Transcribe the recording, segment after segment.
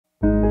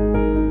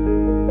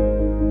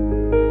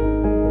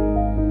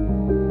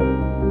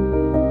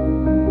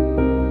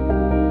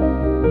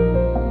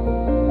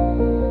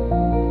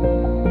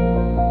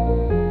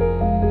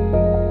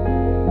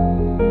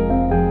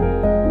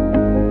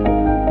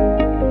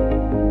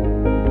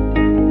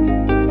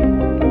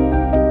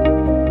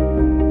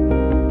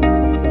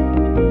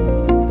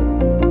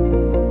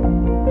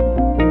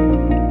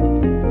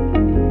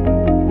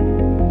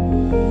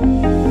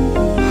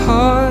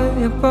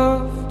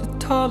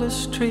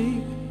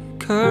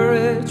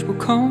courage will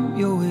come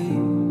your way.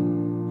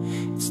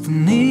 It's the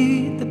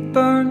need that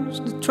burns,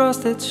 the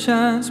trust that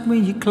shines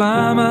when you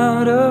climb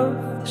out of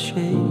the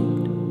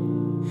shade.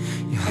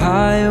 Your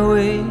high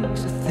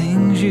awakes, the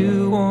things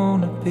you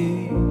wanna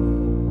be,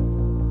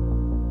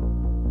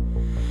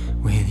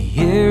 where the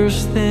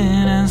air's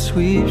thin and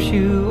sweeps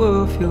you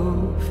off your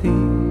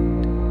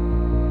feet,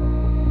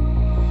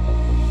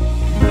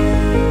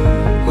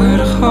 where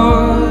the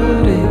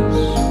heart is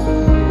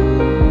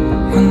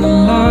when the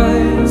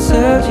light's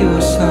at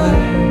your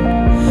side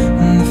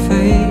and the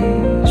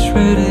face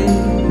ready.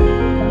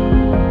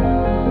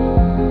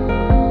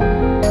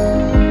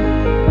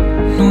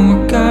 No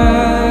more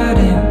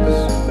guidance,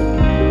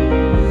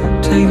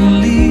 take the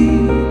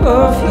lead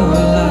of your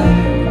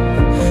life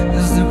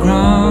as the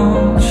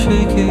ground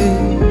shaking.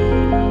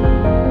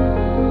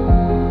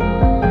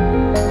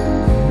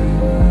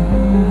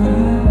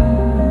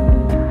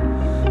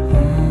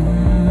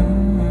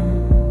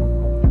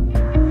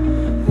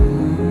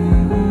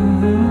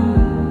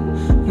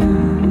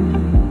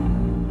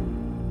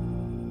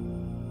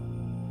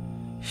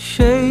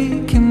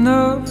 Shaking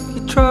up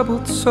your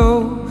troubled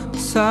soul, the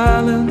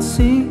silence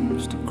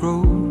seems to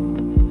grow.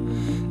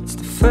 It's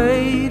the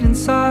fade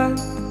inside,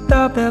 the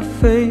doubt that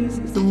fades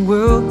as the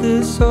world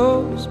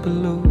dissolves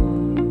below.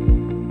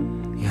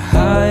 Your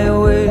high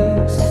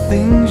awakes, the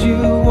things you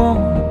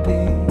wanna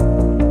be,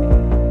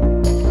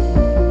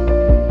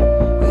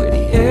 where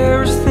the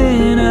air is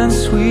thin and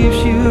sweeps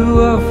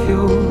you off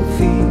your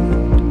feet,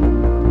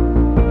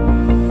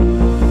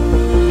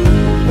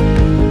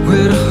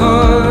 where the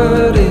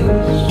heart is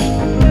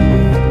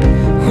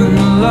when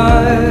the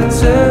light's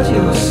at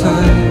your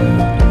side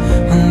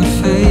and the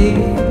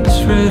fate's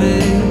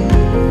ready.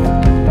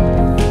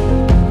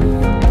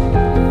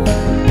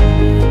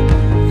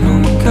 No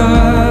more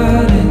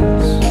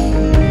guidance,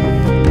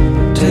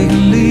 take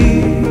a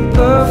leap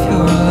of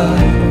your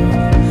life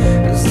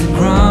as the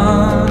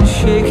ground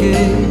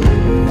shaking.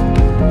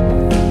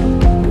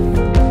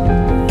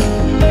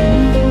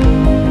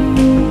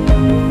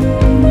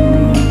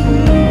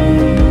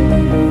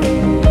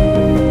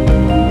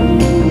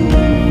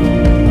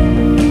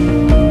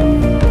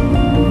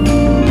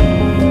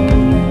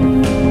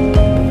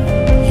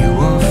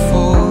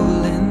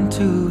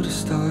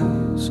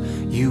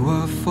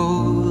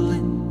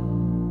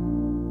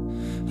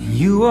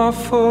 You are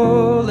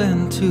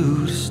falling to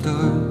the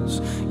stars.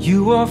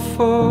 You are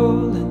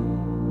falling.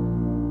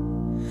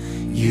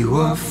 You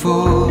are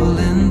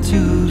falling to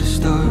the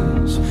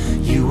stars.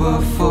 You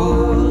are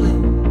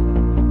falling.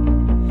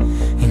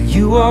 And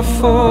you are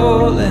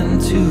falling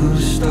to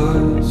the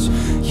stars.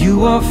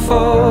 You are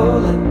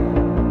falling.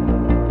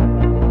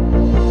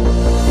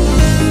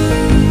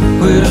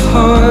 Where the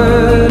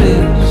heart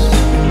is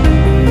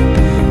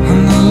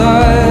when the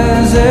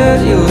lies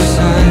at